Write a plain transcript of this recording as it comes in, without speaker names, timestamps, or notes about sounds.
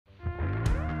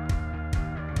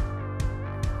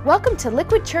Welcome to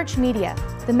Liquid Church Media.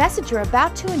 The message you're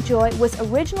about to enjoy was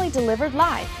originally delivered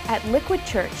live at Liquid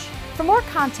Church. For more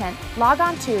content, log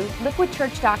on to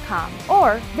liquidchurch.com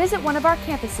or visit one of our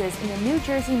campuses in the New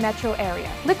Jersey metro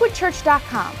area.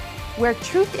 liquidchurch.com, where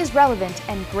truth is relevant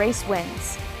and grace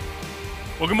wins.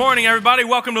 Well, good morning, everybody.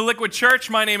 Welcome to Liquid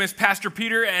Church. My name is Pastor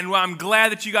Peter, and I'm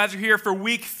glad that you guys are here for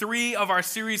week 3 of our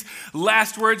series,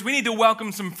 Last Words. We need to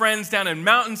welcome some friends down in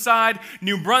Mountainside,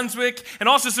 New Brunswick, and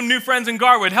also some new friends in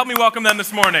Garwood. Help me welcome them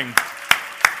this morning.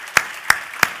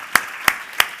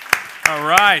 All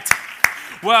right.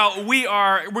 Well,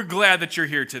 we're glad that you're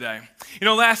here today. You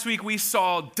know, last week we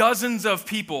saw dozens of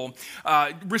people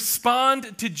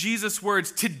respond to Jesus'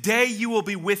 words, "Today you will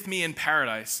be with me in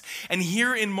paradise." And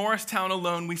here in Morristown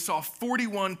alone, we saw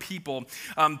 41 people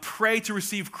pray to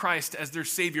receive Christ as their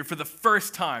Savior for the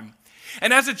first time.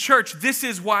 And as a church, this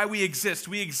is why we exist.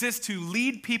 We exist to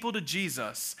lead people to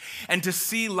Jesus and to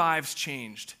see lives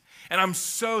changed. And I'm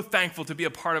so thankful to be a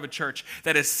part of a church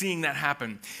that is seeing that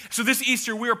happen. So this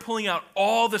Easter, we are pulling out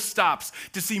all the stops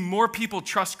to see more people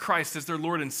trust Christ as their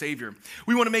Lord and Savior.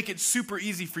 We want to make it super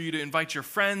easy for you to invite your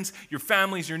friends, your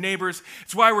families, your neighbors.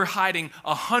 It's why we're hiding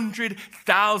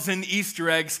 100,000 Easter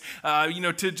eggs,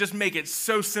 to just make it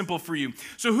so simple for you.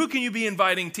 So who can you be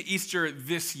inviting to Easter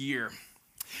this year?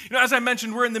 You know, as I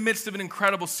mentioned, we're in the midst of an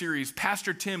incredible series.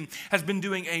 Pastor Tim has been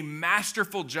doing a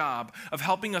masterful job of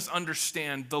helping us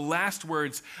understand the last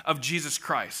words of Jesus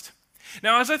Christ.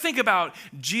 Now, as I think about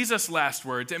Jesus' last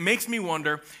words, it makes me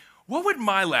wonder, what would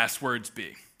my last words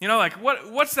be? You know, like,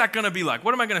 what's that going to be like?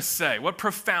 What am I going to say? What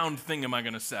profound thing am I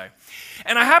going to say?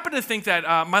 And I happen to think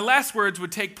that my last words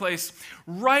would take place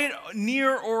right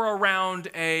near or around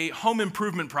a home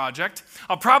improvement project.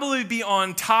 I'll probably be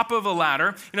on top of a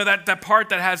ladder, you know, that part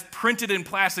that has printed in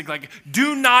plastic, like,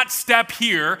 "Do not step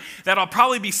here," that I'll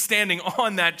probably be standing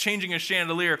on that, changing a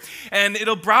chandelier. And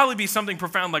it'll probably be something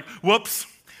profound like, "Whoops."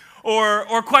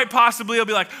 Or quite possibly it'll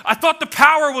be like, "I thought the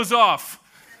power was off."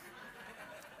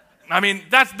 I mean,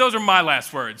 those are my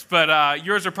last words, but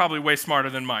yours are probably way smarter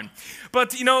than mine.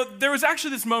 But, you know, there was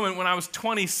actually this moment when I was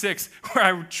 26 where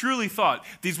I truly thought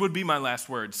these would be my last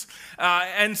words.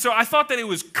 And so I thought that it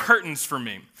was curtains for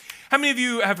me. How many of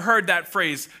you have heard that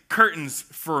phrase, curtains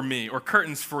for me, or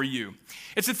curtains for you?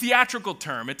 It's a theatrical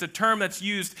term. It's a term that's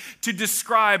used to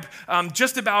describe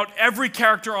just about every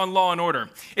character on Law & Order.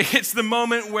 It's the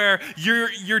moment where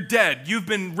you're dead. You've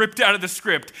been ripped out of the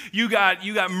script. You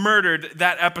got murdered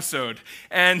that episode.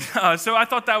 And so I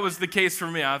thought that was the case for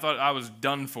me. I thought I was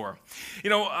done for. You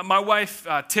know, my wife,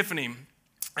 Tiffany,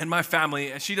 and my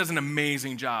family, she does an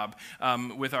amazing job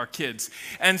with our kids.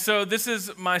 And so this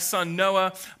is my son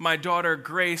Noah, my daughter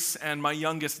Grace, and my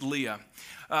youngest Leah.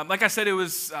 Like I said, I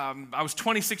was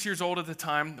 26 years old at the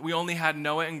time. We only had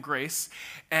Noah and Grace,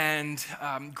 and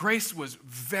Grace was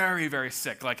very, very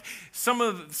sick. Like some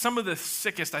of the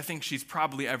sickest I think she's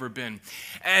probably ever been.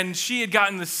 And she had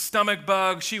gotten the stomach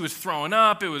bug. She was throwing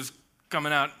up. It was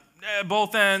coming out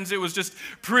both ends. It was just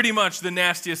pretty much the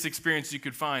nastiest experience you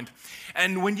could find.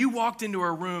 And when you walked into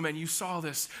her room and you saw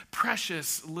this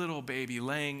precious little baby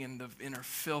laying in her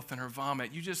filth and her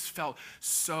vomit, you just felt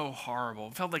so horrible.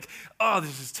 It felt like, oh,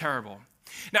 this is terrible.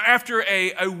 Now, after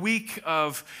a week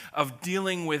of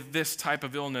dealing with this type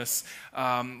of illness,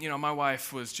 my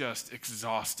wife was just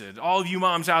exhausted. All of you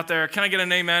moms out there, can I get an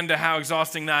amen to how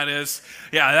exhausting that is?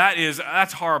 Yeah,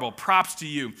 that's horrible. Props to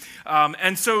you.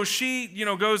 And so she,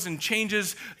 goes and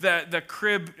changes the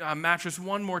crib mattress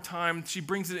one more time. She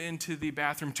brings it into the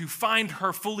bathroom to find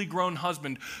her fully grown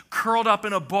husband curled up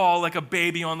in a ball like a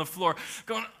baby on the floor,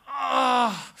 going,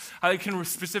 "Oh," I can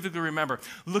specifically remember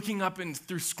looking up and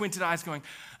through squinted eyes going,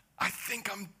 "I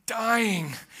think I'm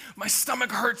dying. My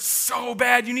stomach hurts so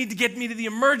bad. You need to get me to the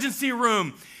emergency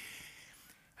room."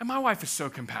 And my wife is so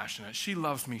compassionate. She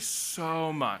loves me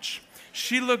so much.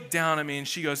 She looked down at me and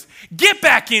she goes, "Get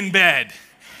back in bed."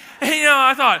 And,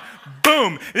 I thought,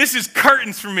 boom, this is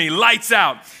curtains for me, lights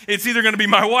out. It's either going to be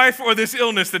my wife or this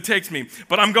illness that takes me,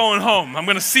 but I'm going home. I'm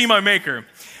going to see my maker.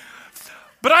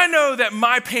 But I know that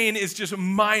my pain is just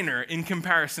minor in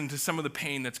comparison to some of the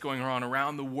pain that's going on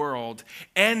around the world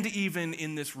and even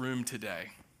in this room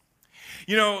today.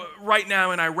 You know, right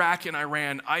now in Iraq and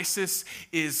Iran, ISIS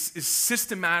is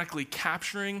systematically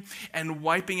capturing and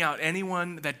wiping out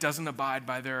anyone that doesn't abide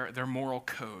by their moral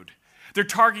code. They're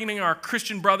targeting our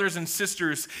Christian brothers and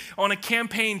sisters on a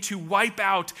campaign to wipe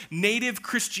out native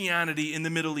Christianity in the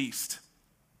Middle East.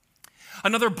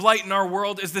 Another blight in our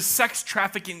world is the sex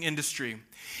trafficking industry.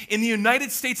 In the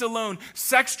United States alone,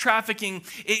 sex trafficking,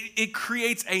 it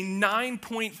creates a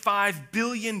 $9.5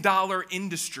 billion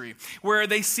industry where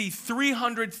they see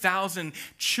 300,000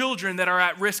 children that are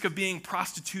at risk of being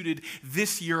prostituted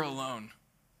this year alone.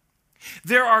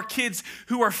 There are kids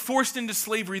who are forced into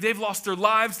slavery. They've lost their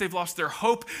lives, they've lost their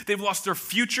hope, they've lost their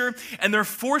future, and they're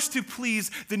forced to please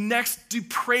the next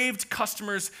depraved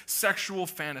customer's sexual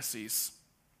fantasies.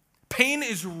 Pain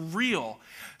is real.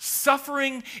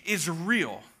 Suffering is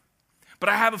real. But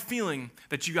I have a feeling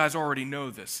that you guys already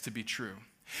know this to be true.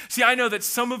 See, I know that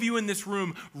some of you in this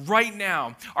room right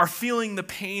now are feeling the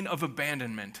pain of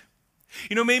abandonment.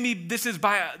 You know, maybe this is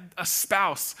by a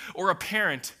spouse or a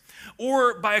parent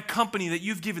or by a company that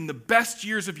you've given the best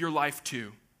years of your life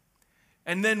to.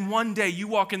 And then one day you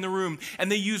walk in the room and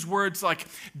they use words like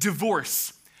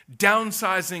divorce,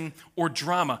 downsizing, or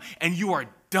drama, and you are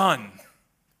done.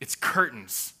 It's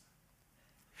curtains.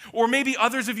 Or maybe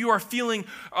others of you are feeling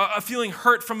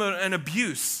hurt from an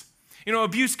abuse. You know,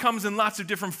 abuse comes in lots of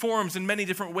different forms in many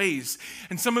different ways.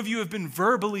 And some of you have been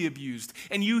verbally abused,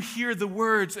 and you hear the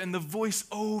words and the voice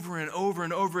over and over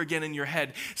and over again in your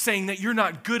head saying that you're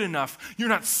not good enough, you're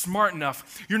not smart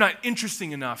enough, you're not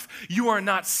interesting enough, you are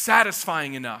not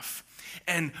satisfying enough.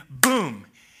 And boom,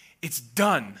 it's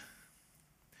done.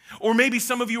 Or maybe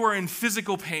some of you are in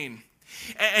physical pain.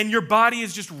 And your body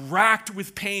is just racked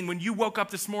with pain. When you woke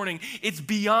up this morning, it's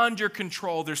beyond your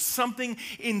control. There's something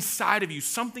inside of you,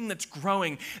 something that's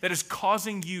growing that is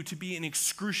causing you to be in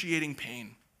excruciating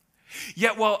pain.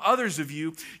 Yet while others of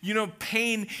you,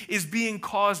 pain is being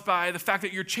caused by the fact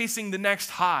that you're chasing the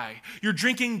next high, you're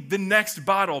drinking the next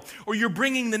bottle, or you're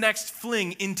bringing the next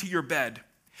fling into your bed,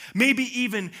 maybe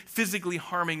even physically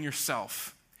harming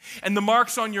yourself. And the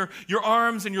marks on your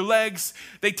arms and your legs,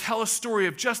 they tell a story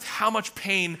of just how much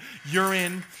pain you're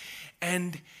in.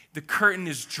 And the curtain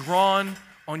is drawn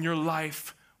on your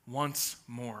life once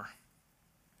more.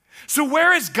 So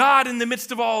where is God in the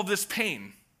midst of all of this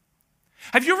pain?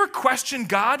 Have you ever questioned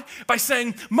God by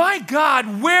saying, "My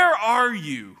God, where are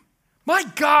you? My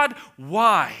God,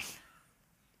 why?"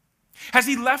 Has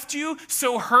he left you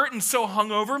so hurt and so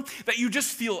hungover that you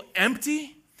just feel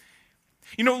empty?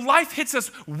 Life hits us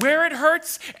where it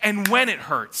hurts and when it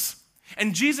hurts.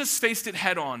 And Jesus faced it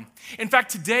head on. In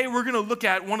fact, today we're going to look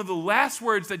at one of the last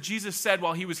words that Jesus said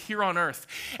while he was here on earth.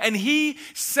 And he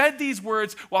said these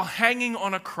words while hanging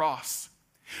on a cross.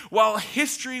 While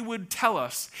history would tell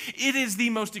us it is the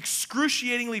most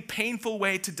excruciatingly painful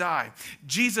way to die,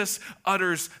 Jesus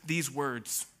utters these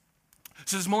words.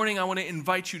 So this morning I want to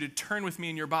invite you to turn with me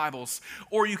in your Bibles,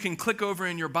 or you can click over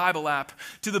in your Bible app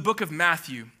to the book of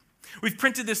Matthew. We've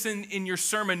printed this in your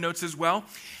sermon notes as well.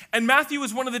 And Matthew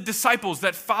was one of the disciples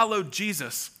that followed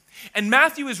Jesus. And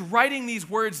Matthew is writing these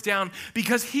words down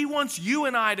because he wants you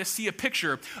and I to see a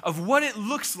picture of what it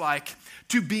looks like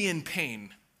to be in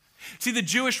pain. See, the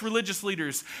Jewish religious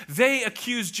leaders, they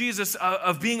accused Jesus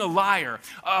of being a liar,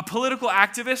 a political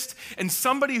activist, and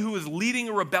somebody who was leading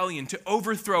a rebellion to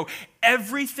overthrow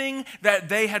everything that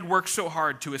they had worked so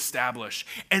hard to establish.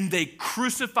 And they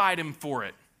crucified him for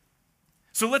it.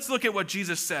 So let's look at what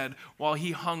Jesus said while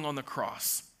he hung on the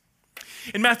cross.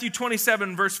 In Matthew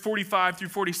 27, verse 45 through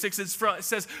 46, it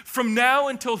says, "From now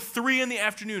until 3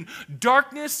 p.m,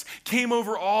 darkness came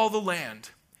over all the land.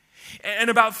 And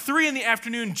about 3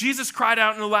 p.m, Jesus cried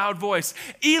out in a loud voice,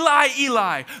 'Eli,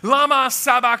 Eli, lama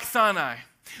sabachthani.'"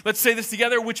 Let's say this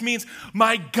together, which means,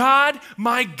 my God,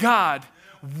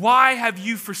 why have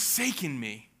you forsaken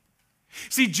me?"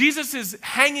 See, Jesus is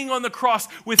hanging on the cross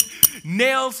with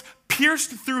nails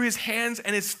pierced through his hands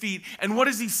and his feet. And what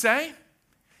does he say?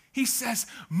 He says,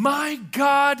 "My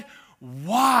God,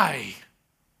 why?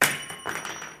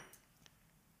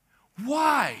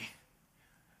 Why?"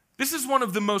 This is one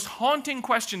of the most haunting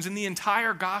questions in the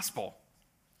entire gospel.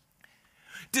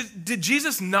 Did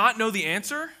Jesus not know the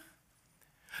answer?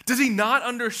 Does he not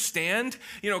understand,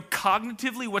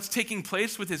 cognitively what's taking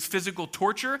place with his physical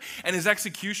torture and his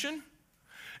execution?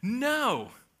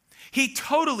 No. He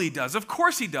totally does. Of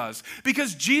course he does.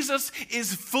 Because Jesus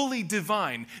is fully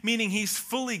divine, meaning he's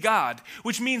fully God,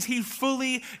 which means he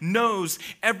fully knows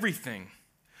everything.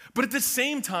 But at the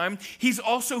same time, he's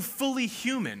also fully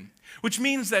human, which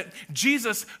means that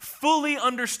Jesus fully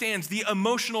understands the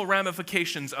emotional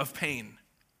ramifications of pain.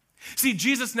 See,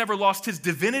 Jesus never lost his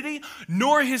divinity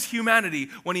nor his humanity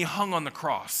when he hung on the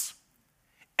cross.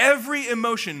 Every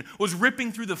emotion was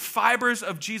ripping through the fibers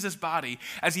of Jesus' body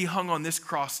as he hung on this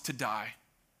cross to die.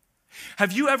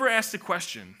 Have you ever asked a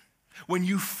question when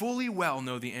you fully well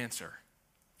know the answer?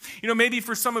 Maybe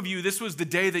for some of you, this was the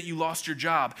day that you lost your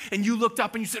job, and you looked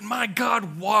up and you said, "My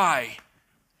God, why?"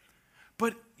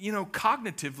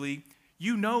 cognitively,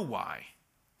 you know why.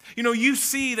 You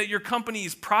see that your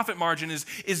company's profit margin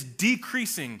is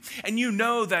decreasing, and you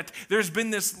know that there's been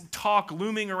this talk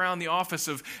looming around the office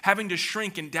of having to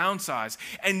shrink and downsize,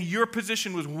 and your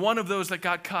position was one of those that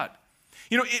got cut.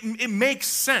 It makes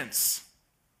sense.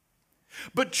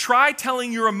 But try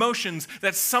telling your emotions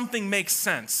that something makes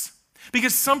sense.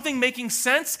 Because something making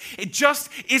sense, it just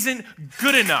isn't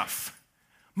good enough.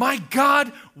 My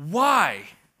God, why?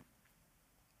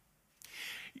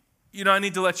 I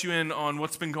need to let you in on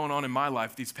what's been going on in my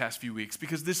life these past few weeks,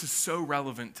 because this is so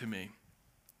relevant to me.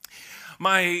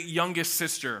 My youngest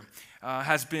sister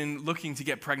has been looking to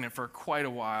get pregnant for quite a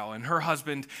while, and her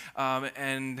husband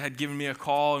and had given me a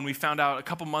call, and we found out a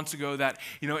couple months ago that,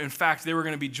 in fact, they were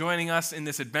going to be joining us in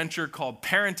this adventure called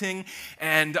parenting,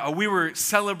 and we were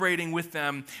celebrating with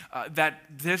them that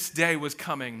this day was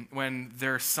coming when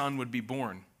their son would be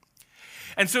born.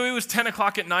 And so it was 10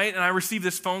 o'clock at night, and I received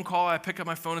this phone call. I pick up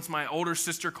my phone. It's my older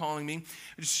sister calling me.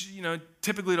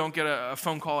 Typically don't get a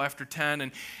phone call after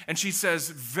 10. And she says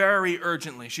very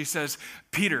urgently, she says,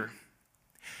 Peter,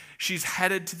 she's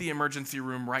headed to the emergency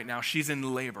room right now. She's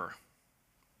in labor.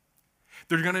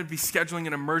 They're going to be scheduling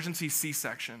an emergency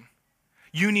C-section.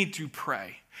 You need to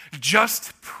pray.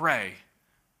 Just pray.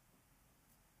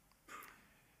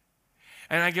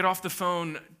 And I get off the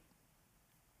phone,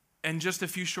 and just a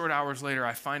few short hours later,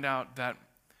 I find out that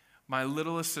my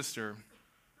littlest sister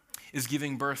is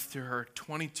giving birth to her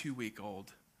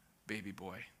 22-week-old baby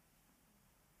boy.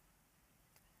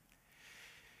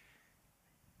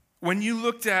 When you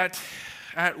looked at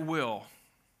Will,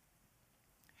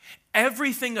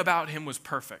 everything about him was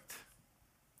perfect.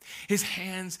 His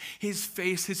hands, his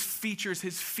face, his features,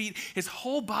 his feet, his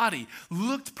whole body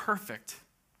looked perfect.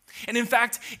 And in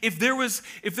fact, if there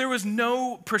was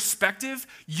no perspective,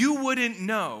 you wouldn't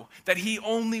know that he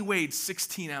only weighed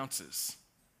 16 ounces.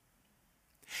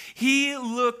 He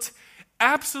looked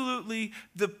absolutely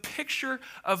the picture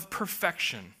of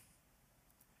perfection.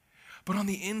 But on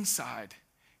the inside,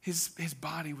 his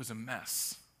body was a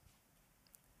mess.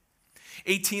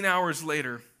 18 hours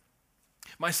later,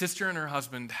 my sister and her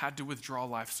husband had to withdraw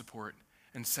life support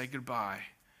and say goodbye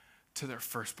to their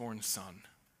firstborn son.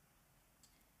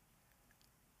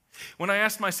 When I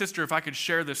asked my sister if I could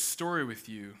share this story with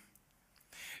you,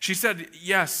 she said,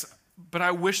 yes, but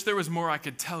I wish there was more I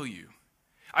could tell you.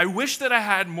 I wish that I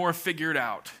had more figured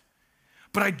out,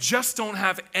 but I just don't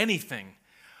have anything.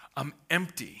 I'm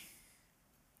empty.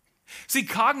 See,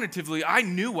 cognitively, I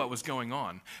knew what was going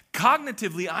on.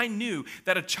 Cognitively, I knew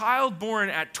that a child born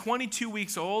at 22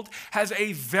 weeks old has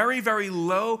a very, very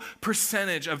low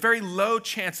percentage, a very low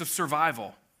chance of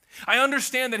survival. I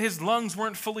understand that his lungs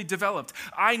weren't fully developed.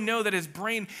 I know that his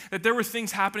brain, that there were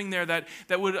things happening there that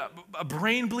a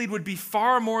brain bleed would be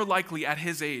far more likely at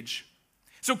his age.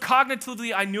 So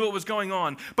cognitively, I knew what was going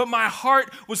on, but my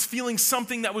heart was feeling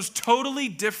something that was totally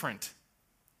different.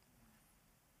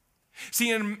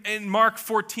 See, in Mark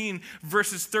 14,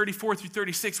 verses 34 through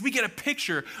 36, we get a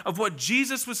picture of what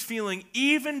Jesus was feeling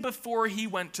even before he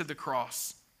went to the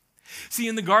cross. See,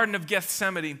 in the Garden of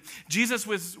Gethsemane, Jesus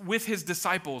was with his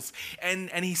disciples, and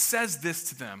he says this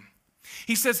to them.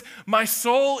 He says, my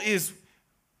soul is,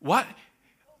 what?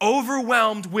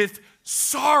 Overwhelmed with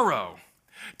sorrow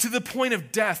to the point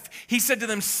of death. He said to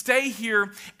them, stay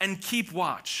here and keep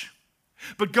watch.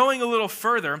 But going a little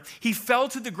further, he fell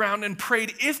to the ground and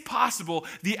prayed, if possible,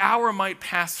 the hour might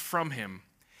pass from him.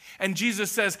 And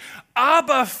Jesus says,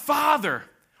 Abba, Father,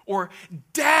 or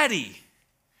Daddy.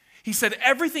 He said,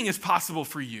 everything is possible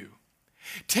for you.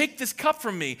 Take this cup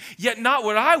from me, yet not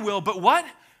what I will, but what?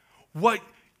 What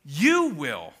you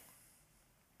will.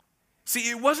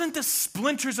 See, it wasn't the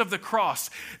splinters of the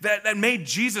cross that made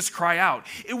Jesus cry out.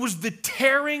 It was the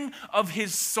tearing of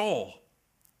his soul.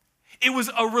 It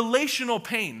was a relational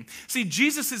pain. See,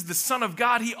 Jesus is the Son of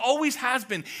God. He always has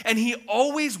been, and he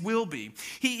always will be.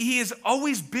 He has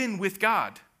always been with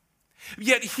God.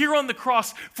 Yet here on the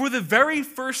cross, for the very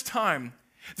first time,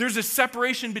 there's a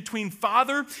separation between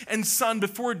Father and Son,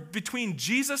 between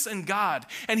Jesus and God.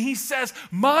 And he says,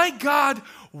 my God,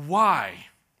 why?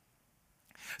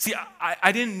 See,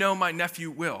 I didn't know my nephew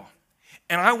Will.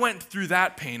 And I went through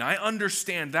that pain. I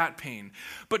understand that pain.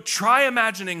 But try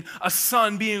imagining a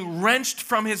son being wrenched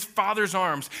from his father's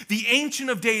arms, the Ancient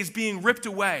of Days being ripped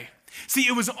away. See,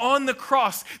 it was on the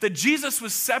cross that Jesus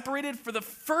was separated for the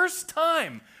first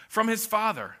time from his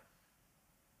Father.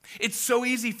 It's so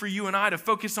easy for you and I to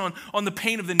focus on the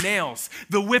pain of the nails,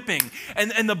 the whipping,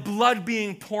 and the blood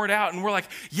being poured out. And we're like,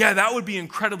 yeah, that would be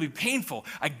incredibly painful.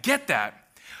 I get that.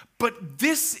 But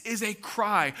this is a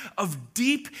cry of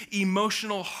deep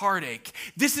emotional heartache.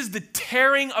 This is the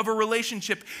tearing of a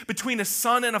relationship between a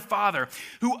son and a father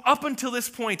who up until this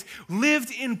point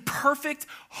lived in perfect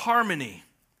harmony.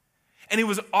 And it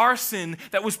was our sin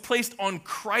that was placed on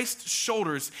Christ's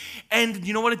shoulders. And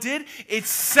you know what it did? It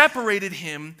separated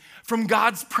him from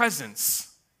God's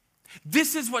presence.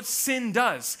 This is what sin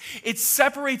does. It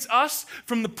separates us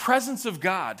from the presence of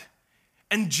God.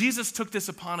 And Jesus took this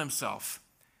upon himself.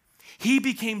 He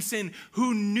became sin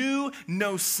who knew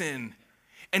no sin.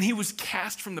 And he was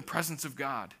cast from the presence of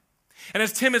God. And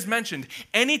as Tim has mentioned,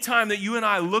 anytime that you and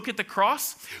I look at the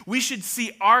cross, we should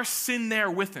see our sin there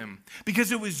with him.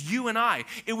 Because it was you and I.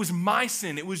 It was my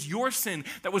sin. It was your sin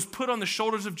that was put on the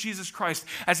shoulders of Jesus Christ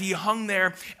as he hung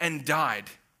there and died.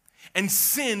 And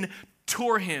sin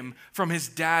tore him from his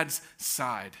dad's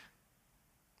side.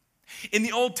 In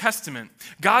the Old Testament,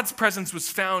 God's presence was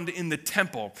found in the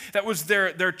temple. That was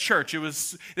their church.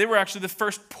 They were actually the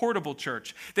first portable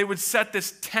church. They would set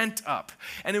this tent up,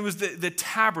 and it was the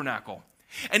tabernacle.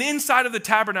 And inside of the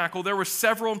tabernacle, there were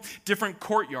several different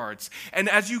courtyards. And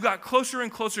as you got closer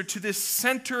and closer to this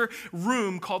center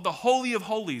room called the Holy of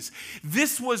Holies,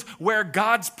 this was where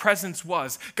God's presence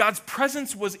was. God's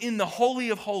presence was in the Holy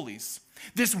of Holies,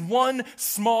 this one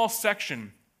small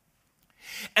section.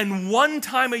 And one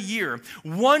time a year,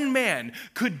 one man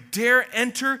could dare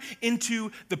enter into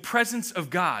the presence of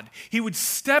God. He would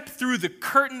step through the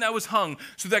curtain that was hung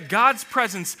so that God's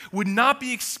presence would not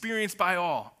be experienced by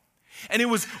all. And it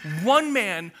was one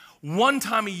man, one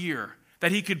time a year,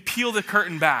 that he could peel the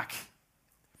curtain back.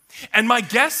 And my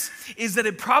guess is that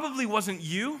it probably wasn't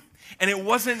you and it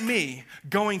wasn't me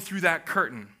going through that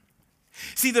curtain.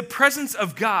 See, the presence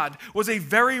of God was a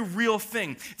very real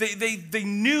thing. They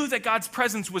knew that God's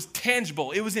presence was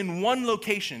tangible. It was in one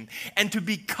location. And to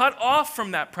be cut off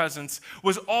from that presence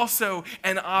was also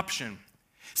an option.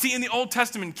 See, in the Old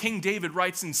Testament, King David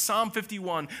writes in Psalm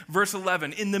 51, verse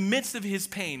 11, in the midst of his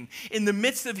pain, in the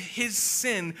midst of his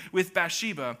sin with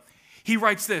Bathsheba, he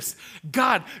writes this,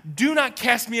 God, do not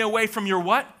cast me away from your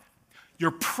what?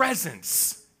 Your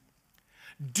presence.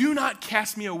 Do not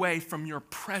cast me away from your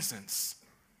presence.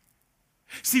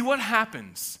 See, what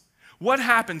happens? What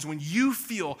happens when you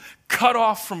feel cut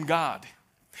off from God?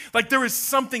 Like there is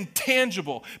something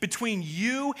tangible between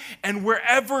you and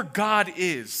wherever God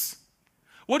is.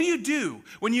 What do you do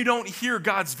when you don't hear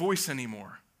God's voice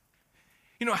anymore?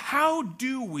 You know, how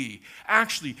do we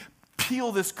actually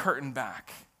peel this curtain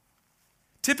back?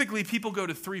 Typically, people go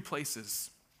to three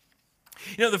places.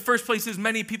 You know, the first place is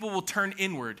many people will turn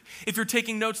inward. If you're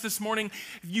taking notes this morning,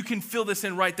 you can fill this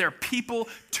in right there. People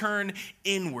turn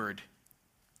inward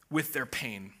with their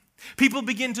pain. People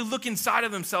begin to look inside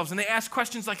of themselves and they ask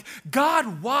questions like,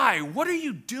 God, why? What are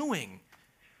you doing?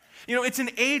 You know, it's an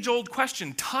age-old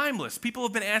question, timeless. People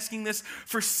have been asking this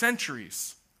for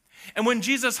centuries. And when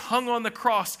Jesus hung on the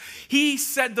cross, he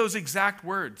said those exact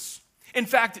words. In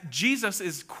fact, Jesus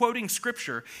is quoting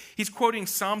scripture. He's quoting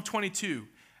Psalm 22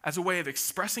 as a way of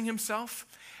expressing himself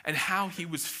and how he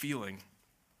was feeling.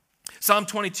 Psalm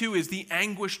 22 is the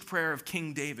anguished prayer of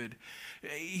King David.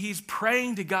 He's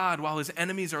praying to God while his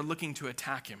enemies are looking to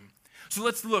attack him. So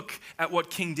let's look at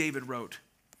what King David wrote.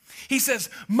 He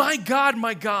says, my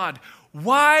God,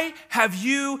 why have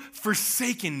you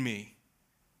forsaken me?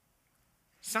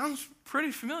 Sounds pretty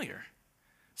familiar.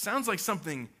 Sounds like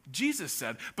something Jesus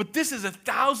said, but this is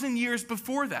 1,000 years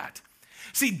before that.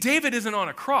 See, David isn't on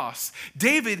a cross.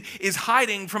 David is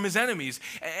hiding from his enemies,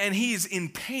 and he's in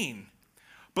pain.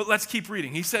 But let's keep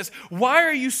reading. He says, why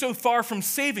are you so far from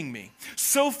saving me,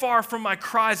 so far from my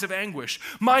cries of anguish?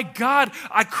 My God,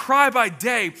 I cry by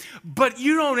day, but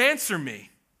you don't answer me.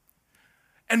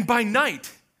 And by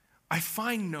night, I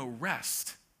find no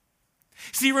rest.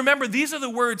 See, remember, these are the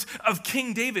words of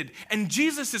King David, and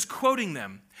Jesus is quoting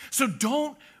them. So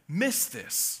don't miss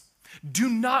this. Do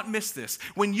not miss this.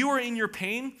 When you are in your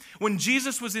pain, when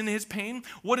Jesus was in his pain,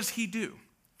 what does he do?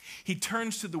 He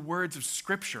turns to the words of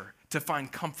Scripture to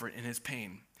find comfort in his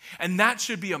pain. And that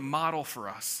should be a model for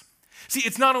us. See,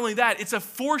 it's not only that, it's a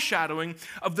foreshadowing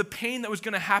of the pain that was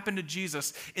going to happen to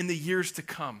Jesus in the years to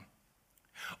come.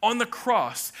 On the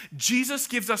cross, Jesus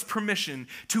gives us permission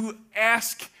to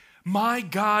ask, my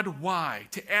God, why?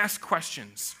 To ask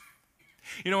questions.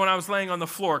 You know, when I was laying on the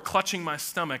floor, clutching my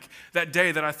stomach that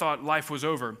day that I thought life was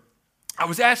over, I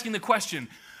was asking the question,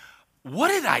 what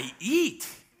did I eat?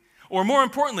 Or more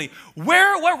importantly,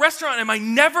 what restaurant am I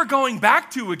never going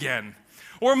back to again?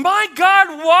 Or my God,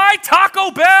 why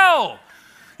Taco Bell?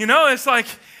 You know, it's like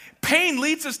pain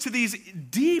leads us to these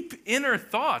deep inner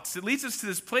thoughts. It leads us to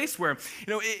this place where,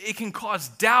 you know, it can cause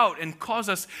doubt and cause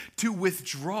us to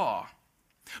withdraw.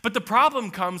 But the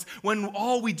problem comes when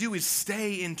all we do is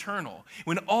stay internal,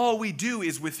 when all we do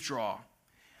is withdraw.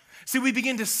 See, we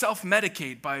begin to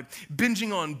self-medicate by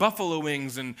binging on buffalo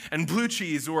wings and blue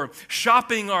cheese, or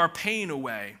shopping our pain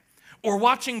away, or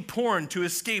watching porn to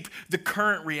escape the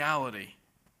current reality.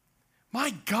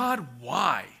 My God,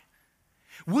 why?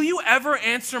 Will you ever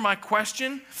answer my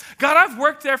question? God, I've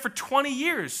worked there for 20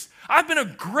 years. I've been a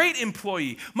great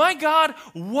employee. My God,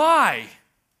 why?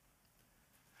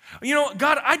 You know,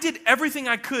 God, I did everything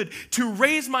I could to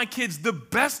raise my kids the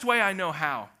best way I know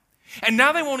how. And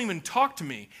now they won't even talk to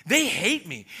me. They hate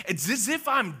me. It's as if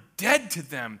I'm dead to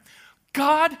them.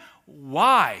 God,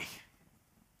 why?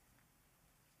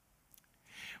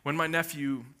 When my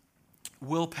nephew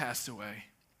Will passed away,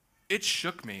 it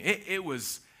shook me.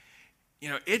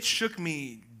 It shook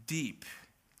me deep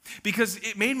because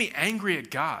it made me angry at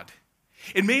God.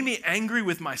 It made me angry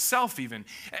with myself even.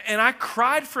 And I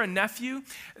cried for a nephew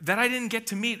that I didn't get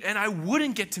to meet and I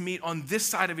wouldn't get to meet on this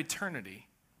side of eternity.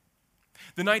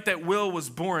 The night that Will was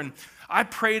born, I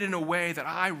prayed in a way that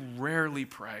I rarely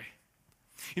pray.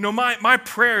 You know, my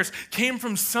prayers came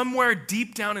from somewhere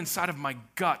deep down inside of my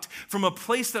gut, from a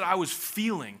place that I was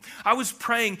feeling. I was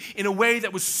praying in a way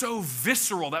that was so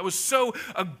visceral, that was so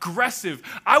aggressive.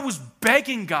 I was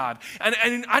begging God,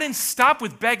 and I didn't stop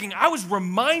with begging. I was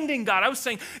reminding God. I was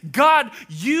saying, God,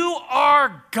 you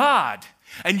are God,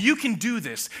 and you can do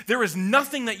this. There is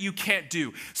nothing that you can't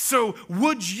do. So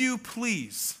would you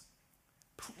please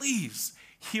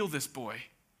heal this boy?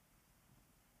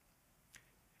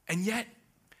 And yet,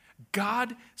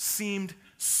 God seemed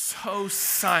so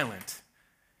silent,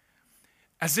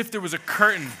 as if there was a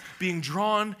curtain being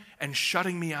drawn and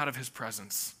shutting me out of his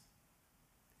presence.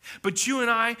 But you and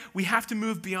I, we have to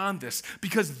move beyond this,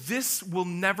 because this will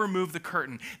never move the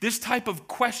curtain. This type of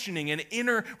questioning and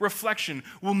inner reflection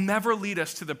will never lead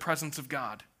us to the presence of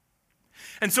God.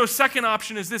 And so second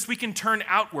option is this: we can turn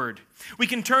outward. We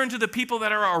can turn to the people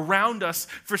that are around us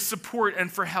for support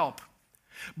and for help.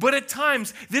 But at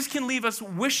times, this can leave us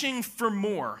wishing for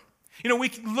more. You know, we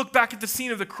can look back at the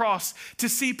scene of the cross to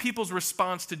see people's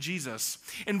response to Jesus.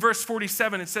 In verse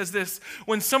 47, it says this: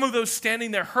 when some of those standing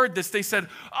there heard this, they said,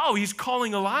 "Oh, he's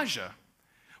calling Elijah."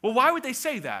 Well, why would they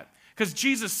say that? Because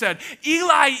Jesus said,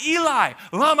 "Eli, Eli,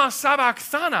 lama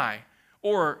sabachthani."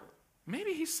 Or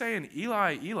maybe he's saying,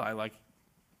 "Eli, Eli," like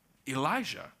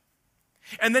Elijah.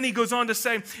 And then he goes on to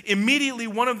say, immediately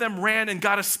one of them ran and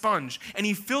got a sponge, and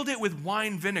he filled it with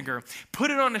wine vinegar, put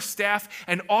it on a staff,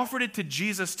 and offered it to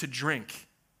Jesus to drink.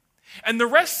 And the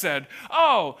rest said,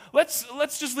 "Oh, let's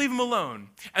just leave him alone,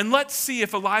 and let's see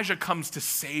if Elijah comes to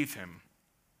save him."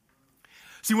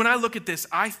 See, when I look at this,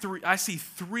 I see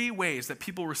three ways that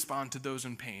people respond to those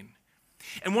in pain.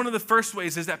 And one of the first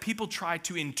ways is that people try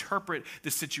to interpret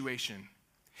the situation.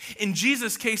 In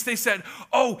Jesus' case, they said,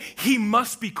 "Oh, he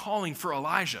must be calling for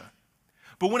Elijah."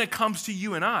 But when it comes to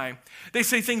you and I, they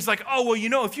say things like, "Oh, well, you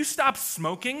know, if you stop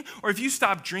smoking or if you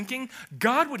stop drinking,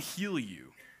 God would heal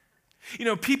you." You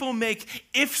know, people make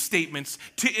if statements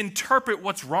to interpret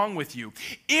what's wrong with you.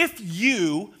 If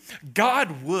you,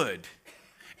 God would.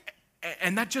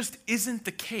 And that just isn't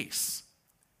the case.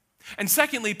 And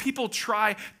secondly, people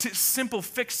try to simple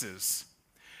fixes.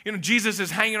 You know, Jesus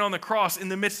is hanging on the cross in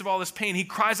the midst of all this pain. He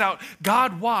cries out,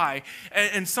 "God, why?"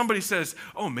 And somebody says,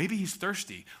 "Oh, maybe he's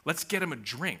thirsty. Let's get him a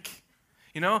drink."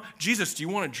 You know, "Jesus, do you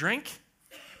want a drink?"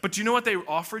 But do you know what they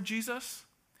offered Jesus?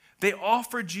 They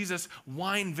offered Jesus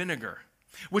wine vinegar,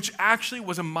 which actually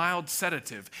was a mild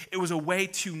sedative. It was a way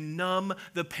to numb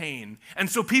the pain. And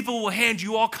so people will hand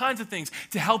you all kinds of things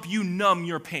to help you numb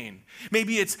your pain.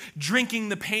 Maybe it's drinking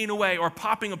the pain away or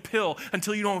popping a pill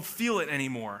until you don't feel it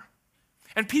anymore.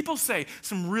 And people say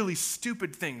some really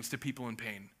stupid things to people in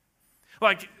pain.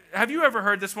 Like, have you ever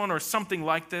heard this one or something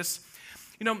like this?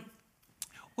 You know,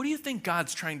 what do you think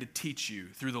God's trying to teach you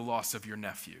through the loss of your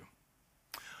nephew?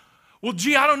 Well,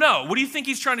 gee, I don't know. What do you think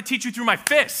he's trying to teach you through my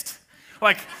fist?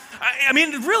 Like, I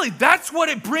mean, really, that's what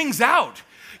it brings out.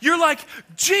 You're like,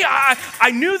 gee,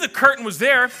 I knew the curtain was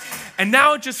there, and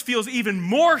now it just feels even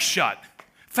more shut.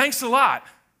 Thanks a lot.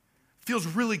 Feels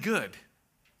really good.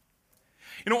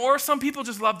 You know, or some people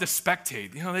just love to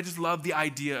spectate. You know, they just love the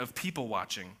idea of people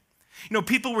watching. You know,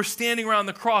 people were standing around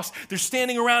the cross. They're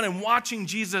standing around and watching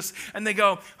Jesus, and they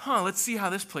go, let's see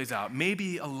how this plays out.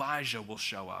 Maybe Elijah will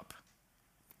show up.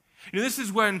 You know, this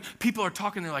is when people are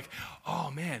talking. They're like, "Oh,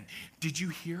 man, did you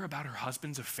hear about her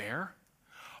husband's affair?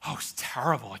 Oh, it's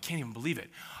terrible. I can't even believe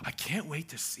it. I can't wait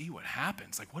to see what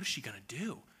happens. Like, what is she going to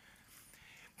do?"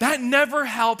 That never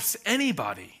helps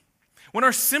anybody. When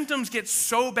our symptoms get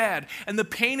so bad and the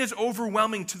pain is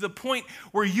overwhelming to the point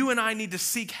where you and I need to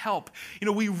seek help,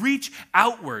 we reach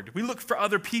outward. We look for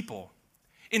other people.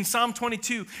 In Psalm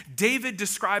 22, David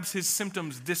describes his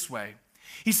symptoms this way.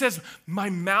 He says, "My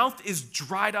mouth is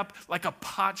dried up like a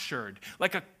potsherd,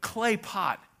 like a clay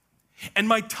pot, and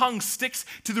my tongue sticks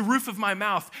to the roof of my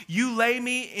mouth. You lay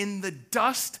me in the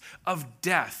dust of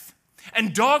death.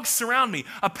 And dogs surround me.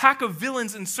 A pack of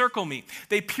villains encircle me.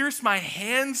 They pierce my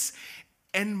hands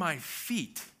and my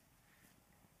feet."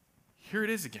 Here it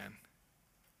is again.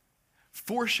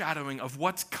 Foreshadowing of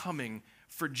what's coming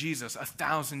for Jesus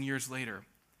 1,000 years later.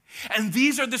 And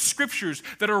these are the scriptures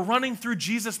that are running through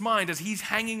Jesus' mind as he's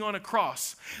hanging on a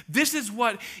cross. This is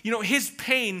what, his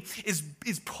pain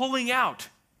is pulling out.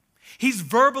 He's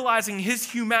verbalizing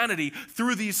his humanity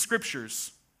through these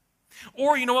scriptures.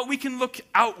 Or, we can look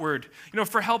outward,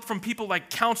 for help from people like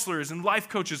counselors and life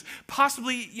coaches,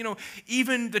 possibly,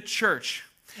 even the church.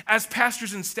 As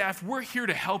pastors and staff, we're here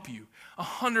to help you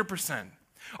 100%.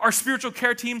 Our spiritual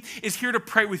care team is here to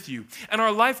pray with you, and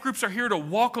our life groups are here to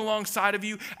walk alongside of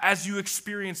you as you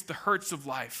experience the hurts of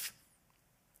life.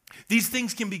 These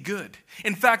things can be good.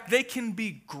 In fact, they can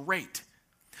be great.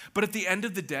 But at the end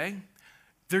of the day,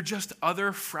 they're just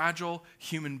other fragile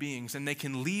human beings, and they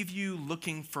can leave you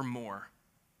looking for more.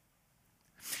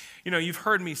 You've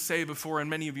heard me say before, and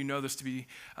many of you know this to be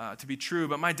true,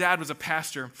 but my dad was a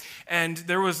pastor, and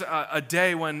there was a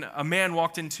day when a man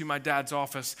walked into my dad's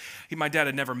office. My dad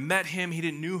had never met him. He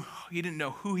didn't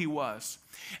know who he was,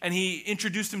 and he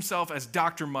introduced himself as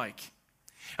Dr. Mike.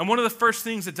 And one of the first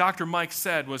things that Dr. Mike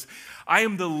said was, "I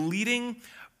am the leading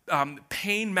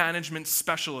pain management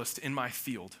specialist in my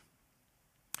field.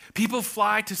 People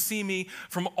fly to see me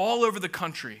from all over the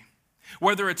country,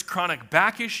 whether it's chronic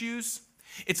back issues,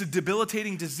 it's a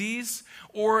debilitating disease,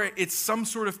 or it's some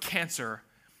sort of cancer.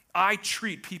 I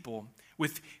treat people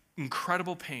with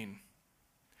incredible pain.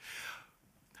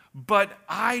 But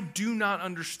I do not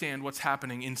understand what's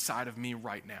happening inside of me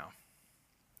right now."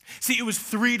 See, it was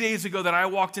 3 days ago that I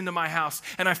walked into my house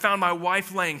and I found my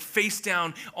wife laying face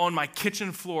down on my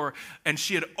kitchen floor, and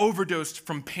she had overdosed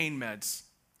from pain meds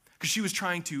because she was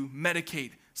trying to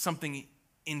medicate something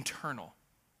internal.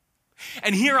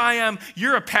 And here I am,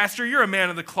 you're a pastor, you're a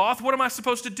man of the cloth. What am I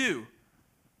supposed to do?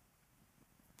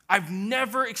 I've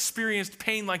never experienced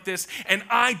pain like this, and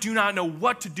I do not know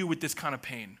what to do with this kind of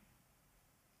pain.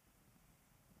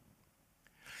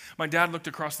 My dad looked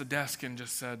across the desk and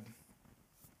just said,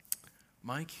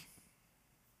 "Mike,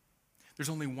 there's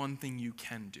only one thing you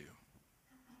can do.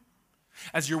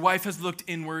 As your wife has looked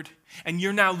inward and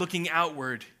you're now looking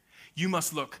outward, you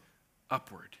must look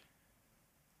upward."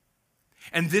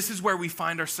 And this is where we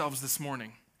find ourselves this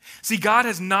morning. See, God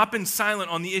has not been silent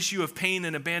on the issue of pain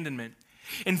and abandonment.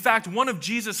 In fact, one of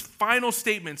Jesus' final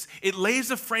statements, it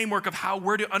lays a framework of how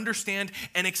we're to understand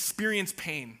and experience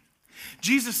pain.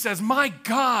 Jesus says, my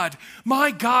God,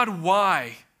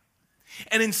 why?"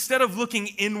 And instead of looking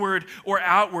inward or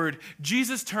outward,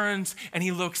 Jesus turns and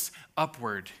he looks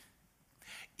upward.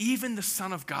 Even the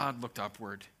Son of God looked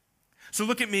upward. So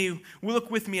look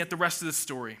with me at the rest of the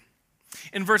story.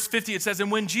 In verse 50, it says,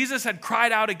 "And when Jesus had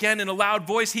cried out again in a loud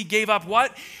voice, he gave up"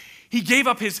 what? He gave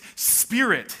up his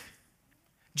spirit.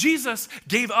 Jesus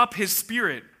gave up his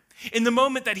spirit. In the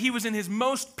moment that he was in his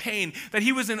most pain, that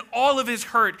he was in all of his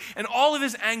hurt and all of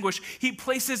his anguish, he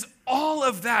places all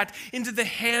of that into the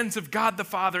hands of God the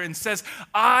Father and says,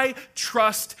 "I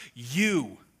trust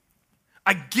you.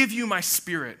 I give you my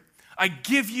spirit. I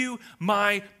give you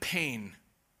my pain."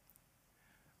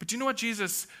 But do you know what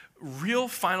Jesus' real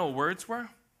final words were?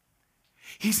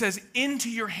 He says, "Into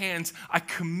your hands I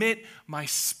commit my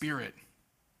spirit."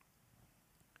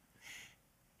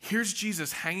 Here's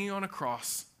Jesus hanging on a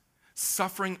cross,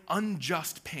 suffering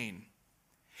unjust pain.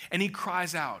 And he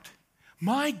cries out,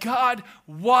 "My God,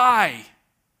 why?"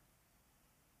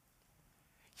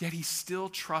 Yet he still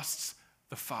trusts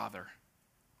the Father.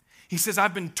 He says,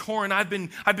 "I've been torn, I've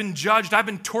been judged, I've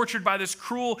been tortured by this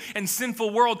cruel and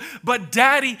sinful world, but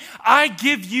Daddy, I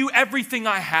give you everything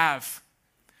I have.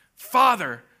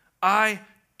 Father, I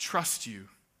trust you."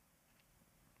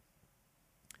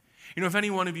 If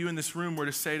any one of you in this room were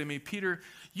to say to me, "Peter,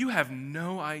 you have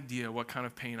no idea what kind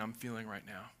of pain I'm feeling right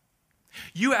now.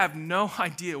 You have no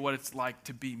idea what it's like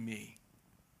to be me.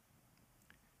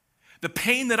 The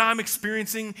pain that I'm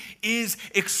experiencing is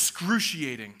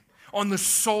excruciating on the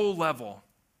soul level."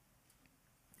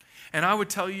 And I would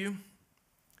tell you,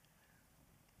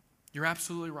 you're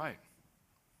absolutely right.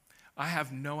 I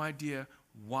have no idea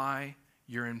why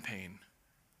you're in pain.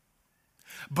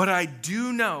 But I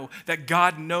do know that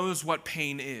God knows what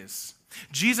pain is.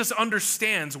 Jesus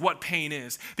understands what pain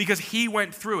is because he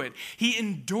went through it. He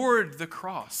endured the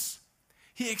cross.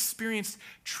 He experienced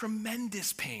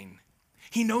tremendous pain.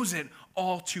 He knows it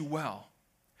all too well.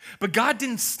 But God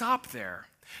didn't stop there.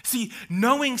 See,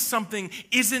 knowing something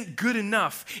isn't good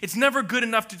enough. It's never good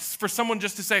enough for someone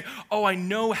just to say, oh, I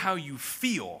know how you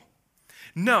feel.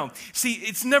 No. See,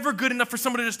 it's never good enough for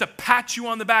somebody just to pat you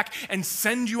on the back and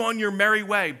send you on your merry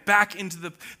way back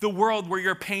into the world where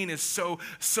your pain is so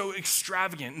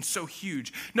extravagant and so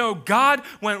huge. No, God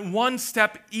went one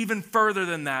step even further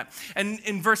than that. And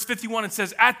in verse 51, it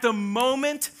says, at the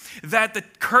moment that the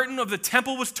curtain of the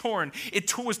temple was torn,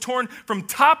 it was torn from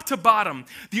top to bottom.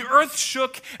 The earth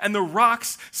shook and the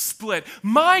rocks split.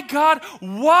 My God,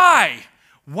 why?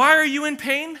 Why are you in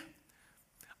pain?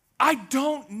 I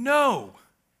don't know.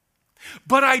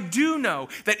 But I do know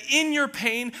that in your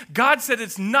pain, God said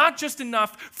it's not just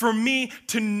enough for me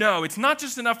to know. It's not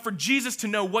just enough for Jesus to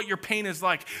know what your pain is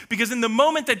like. Because in the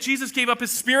moment that Jesus gave up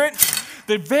his spirit,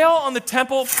 the veil on the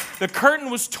temple, the curtain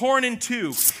was torn in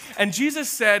two. And Jesus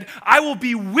said, I will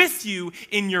be with you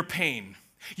in your pain.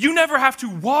 You never have to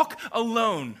walk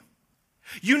alone.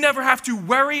 You never have to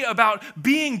worry about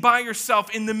being by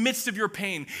yourself in the midst of your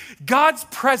pain. God's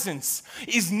presence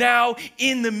is now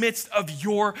in the midst of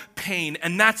your pain,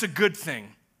 and that's a good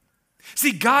thing.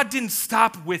 See, God didn't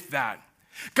stop with that.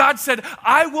 God said,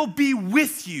 I will be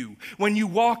with you when you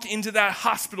walk into that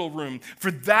hospital room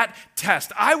for that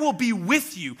test. I will be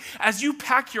with you as you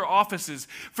pack your offices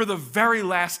for the very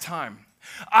last time.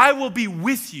 I will be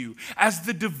with you as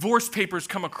the divorce papers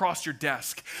come across your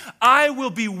desk. I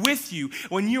will be with you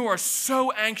when you are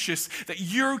so anxious that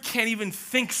you can't even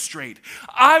think straight.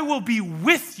 I will be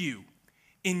with you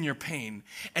in your pain,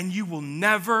 and you will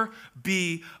never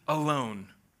be alone.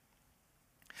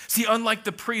 See, unlike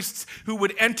the priests who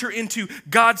would enter into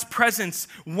God's presence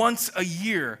once a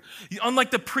year, unlike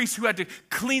the priests who had to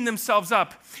clean themselves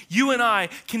up, you and I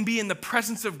can be in the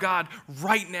presence of God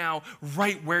right now,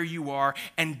 right where you are,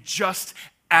 and just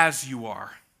as you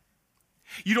are.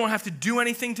 You don't have to do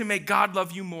anything to make God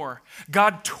love you more.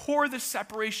 God tore the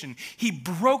separation. He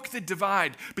broke the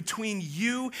divide between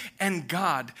you and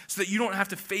God so that you don't have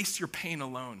to face your pain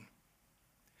alone.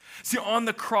 See, on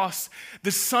the cross,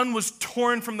 the Son was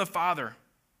torn from the Father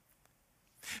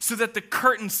so that the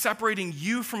curtain separating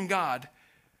you from God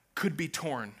could be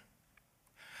torn.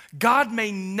 God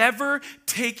may never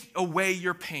take away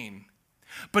your pain,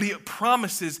 but he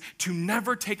promises to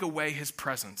never take away his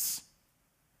presence.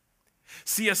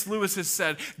 C.S. Lewis has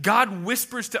said, God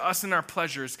whispers to us in our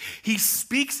pleasures. He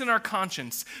speaks in our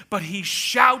conscience, but he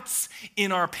shouts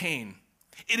in our pain.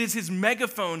 It is his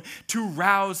megaphone to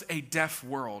rouse a deaf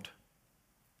world.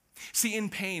 See, in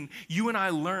pain, you and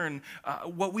I learn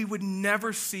what we would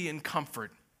never see in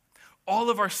comfort. All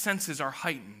of our senses are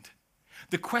heightened.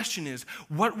 The question is,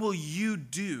 what will you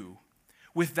do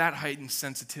with that heightened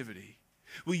sensitivity?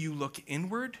 Will you look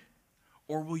inward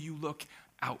or will you look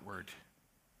outward?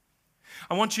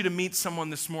 I want you to meet someone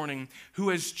this morning who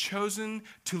has chosen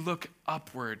to look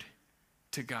upward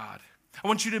to God. I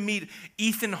want you to meet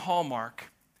Ethan Hallmark.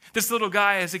 This little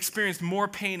guy has experienced more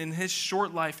pain in his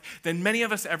short life than many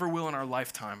of us ever will in our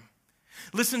lifetime.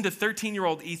 Listen to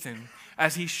 13-year-old Ethan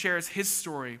as he shares his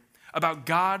story about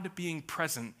God being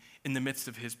present in the midst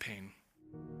of his pain.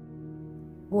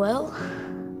 Well,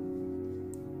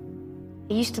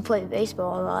 I used to play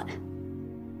baseball a lot.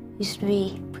 Used to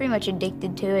be pretty much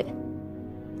addicted to it.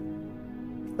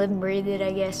 Live and breathe it,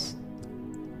 I guess.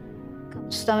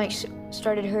 Stomach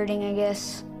started hurting, I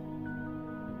guess.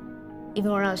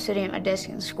 Even when I was sitting at my desk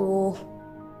in school,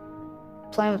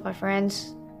 playing with my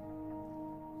friends.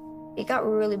 It got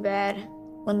really bad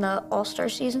when the All-Star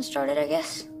season started, I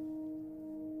guess.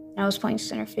 And I was playing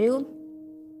center field.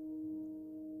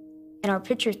 And our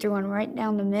pitcher threw one right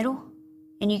down the middle,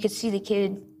 and you could see the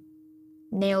kid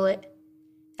nail it.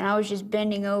 And I was just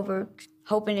bending over,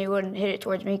 hoping he wouldn't hit it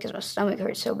towards me because my stomach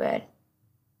hurt so bad.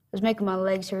 It was making my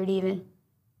legs hurt even.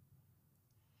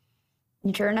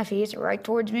 And sure enough, he hits it right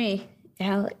towards me.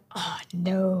 And I was like, oh,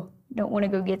 no, don't want to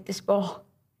go get this ball.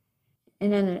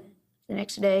 And then the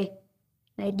next day,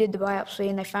 they did the biopsy,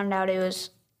 and they found out it was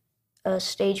a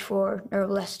stage 4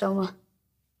 neuroblastoma.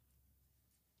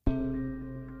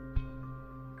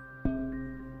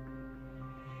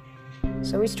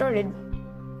 So we started,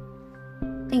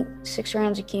 I think, 6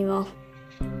 rounds of chemo,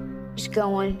 just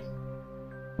going.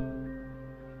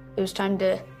 It was time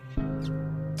to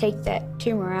take that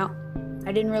tumor out.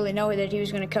 I didn't really know that he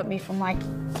was going to cut me from, like,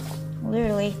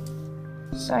 literally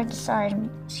side to side. I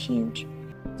mean, it's huge.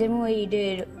 Then when he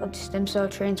did a stem cell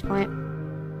transplant,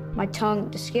 my tongue,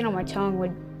 the skin on my tongue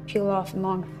would peel off in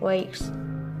long flakes.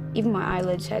 Even my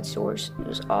eyelids had sores. It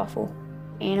was awful.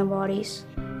 Antibodies.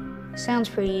 Sounds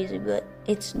pretty easy, but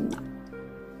it's not.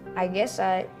 I guess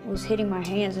I was hitting my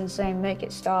hands and saying, make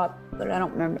it stop, but I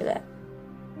don't remember that.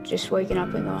 Just waking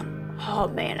up and going, oh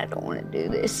man, I don't want to do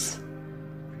this.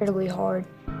 Incredibly hard,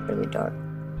 really dark.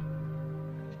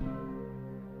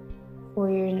 4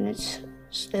 years and it's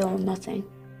still nothing.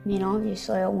 I mean,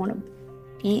 obviously I want to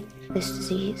beat this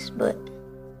disease, but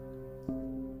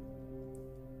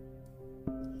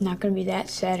I'm not going to be that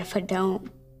sad if I don't.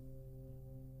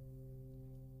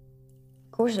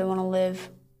 Of course I want to live.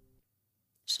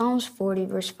 Psalms 40,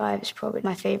 verse 5 is probably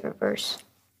my favorite verse.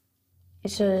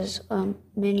 It says,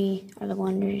 many are the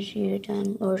wonders you have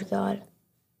done, Lord God.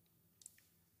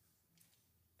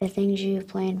 The things you have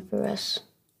planned for us,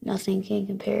 nothing can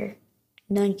compare.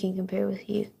 None can compare with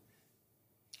you.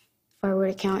 If I were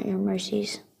to count your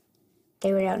mercies,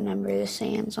 they would outnumber the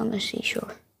sands on the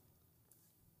seashore.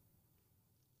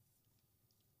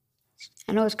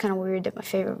 I know it's kind of weird that my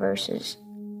favorite verse is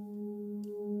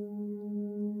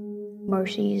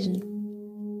mercies and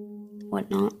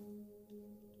whatnot.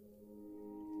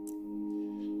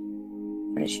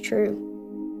 But it's true.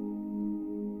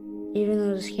 Even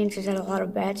though this cancer's had a lot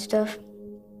of bad stuff,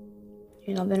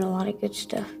 there's been a lot of good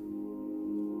stuff.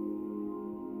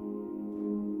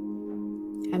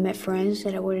 I met friends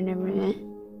that I would have never met.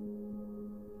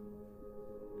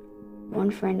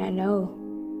 One friend I know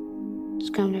has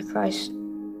come to Christ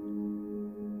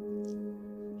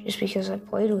just because I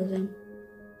played with him.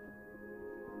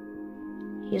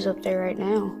 He's up there right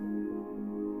now.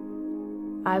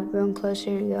 I've grown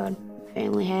closer to God. My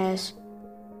family has.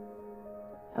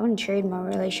 I wouldn't trade my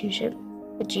relationship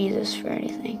with Jesus for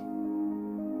anything.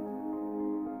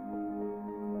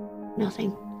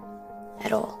 Nothing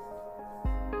at all.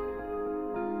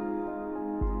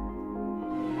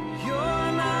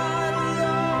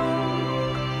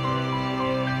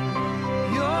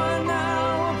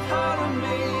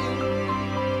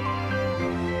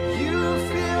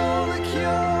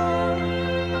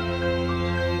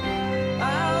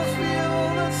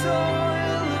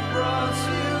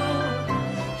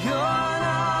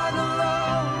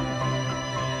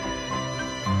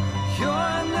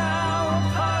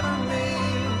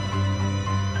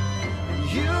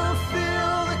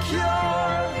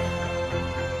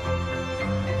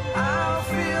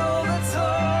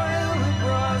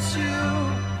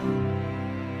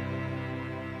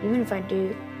 Even if I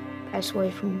do pass away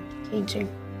from cancer,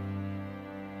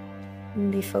 I'm gonna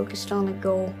be focused on the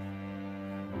goal.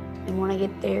 And when I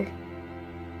get there,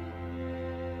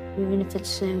 even if it's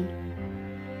soon,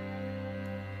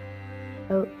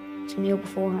 to kneel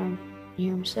before him and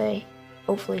hear him say,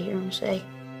 hopefully hear him say,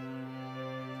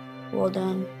 well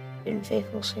done, good and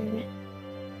faithful servant.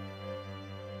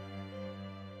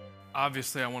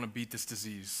 Obviously, I want to beat this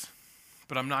disease,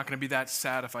 but I'm not going to be that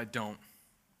sad if I don't.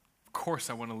 Of course,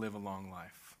 I want to live a long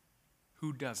life.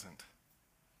 Who doesn't?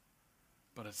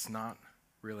 But it's not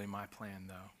really my plan,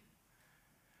 though.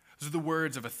 Those are the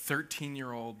words of a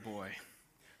 13-year-old boy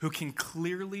who can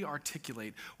clearly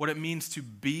articulate what it means to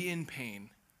be in pain,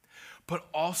 but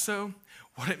also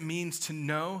what it means to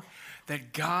know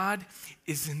that God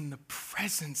is in the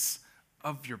presence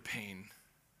of your pain.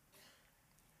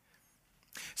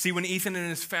 See, when Ethan and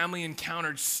his family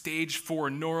encountered stage 4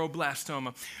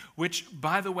 neuroblastoma, which,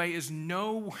 by the way, is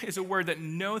a word that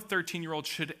no 13-year-old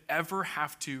should ever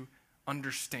have to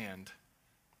understand.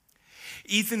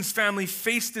 Ethan's family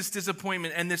faced this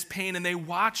disappointment and this pain, and they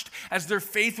watched as their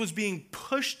faith was being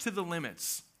pushed to the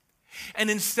limits. And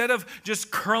instead of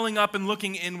just curling up and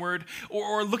looking inward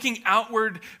or looking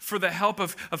outward for the help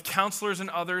of counselors and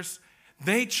others,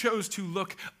 they chose to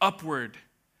look upward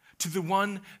to the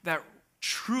one that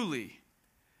truly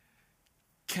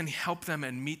can help them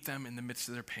and meet them in the midst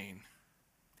of their pain.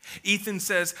 Ethan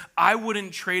says, I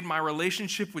wouldn't trade my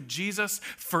relationship with Jesus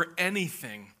for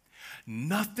anything.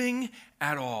 Nothing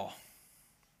at all.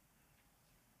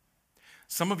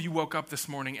 Some of you woke up this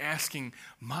morning asking,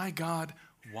 my God,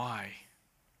 why?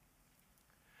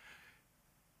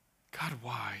 God,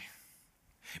 why?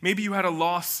 Maybe you had a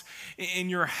loss in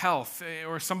your health,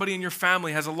 or somebody in your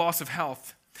family has a loss of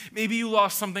health. Maybe you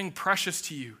lost something precious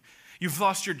to you. You've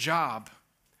lost your job.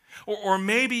 Or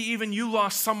maybe even you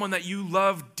lost someone that you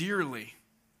love dearly.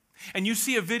 And you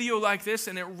see a video like this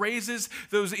and it raises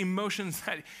those emotions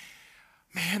that,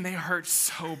 man, they hurt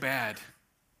so bad.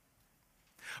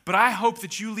 But I hope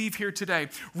that you leave here today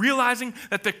realizing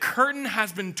that the curtain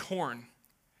has been torn.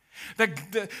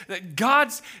 That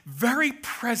God's very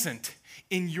present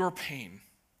in your pain.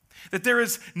 That there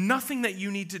is nothing that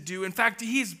you need to do. In fact,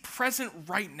 He's present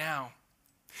right now.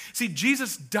 See,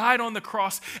 Jesus died on the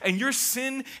cross, and your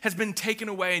sin has been taken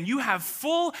away, and you have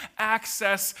full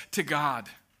access to God.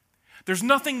 There's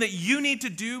nothing that you need to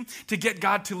do to get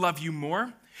God to love you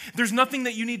more. There's nothing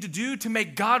that you need to do to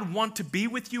make God want to be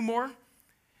with you more.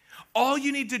 All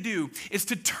you need to do is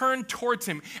to turn towards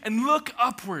him and look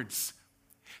upwards,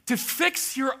 to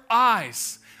fix your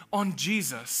eyes on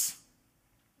Jesus.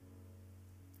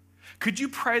 Could you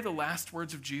pray the last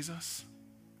words of Jesus?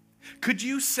 Could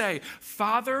you say,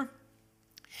 Father,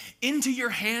 into your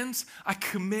hands I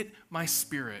commit my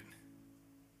spirit?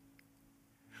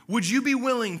 Would you be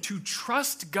willing to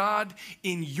trust God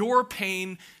in your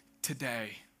pain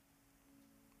today?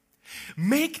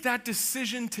 Make that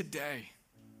decision today.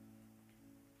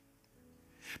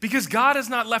 Because God has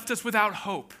not left us without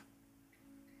hope.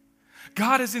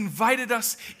 God has invited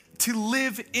us to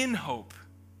live in hope.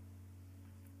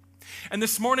 And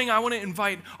this morning, I want to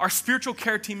invite our spiritual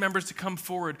care team members to come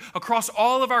forward across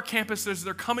all of our campuses.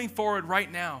 They're coming forward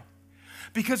right now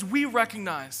because we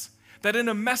recognize that in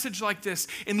a message like this,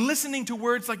 in listening to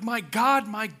words like, my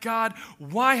God,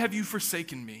 why have you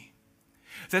forsaken me?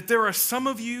 That there are some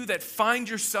of you that find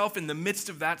yourself in the midst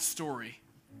of that story.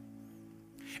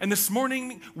 And this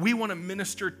morning, we want to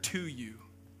minister to you.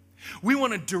 We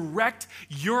want to direct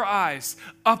your eyes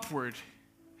upward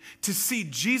to see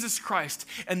Jesus Christ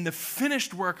and the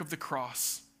finished work of the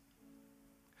cross.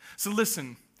 So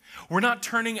listen, we're not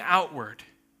turning outward.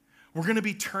 We're going to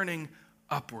be turning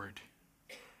upward.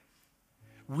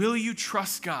 Will you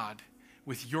trust God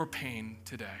with your pain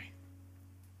today?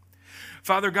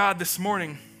 Father God, this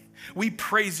morning, we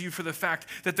praise you for the fact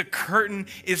that the curtain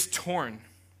is torn.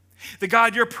 That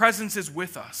God, your presence is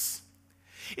with us.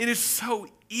 It is so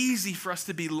easy for us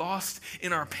to be lost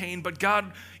in our pain, but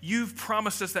God, you've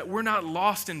promised us that we're not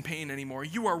lost in pain anymore.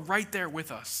 You are right there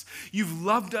with us. You've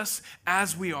loved us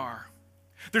as we are.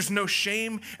 There's no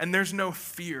shame and there's no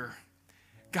fear.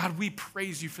 God, we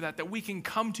praise you for that we can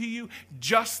come to you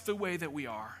just the way that we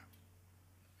are.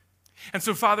 And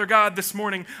so, Father God, this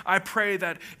morning, I pray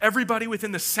that everybody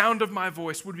within the sound of my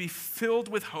voice would be filled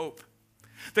with hope.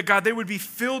 That, God, they would be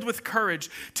filled with courage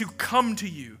to come to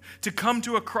you, to come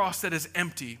to a cross that is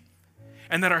empty,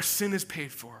 and that our sin is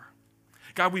paid for.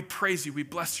 God, we praise you. We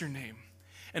bless your name.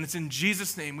 And it's in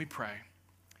Jesus' name we pray.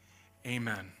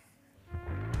 Amen.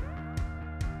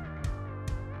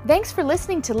 Thanks for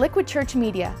listening to Liquid Church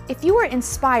Media. If you were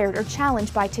inspired or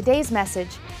challenged by today's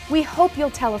message, we hope you'll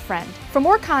tell a friend. For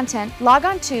more content, log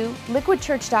on to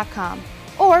liquidchurch.com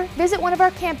or visit one of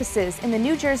our campuses in the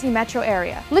New Jersey metro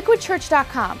area.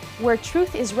 liquidchurch.com, where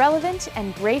truth is relevant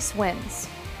and grace wins.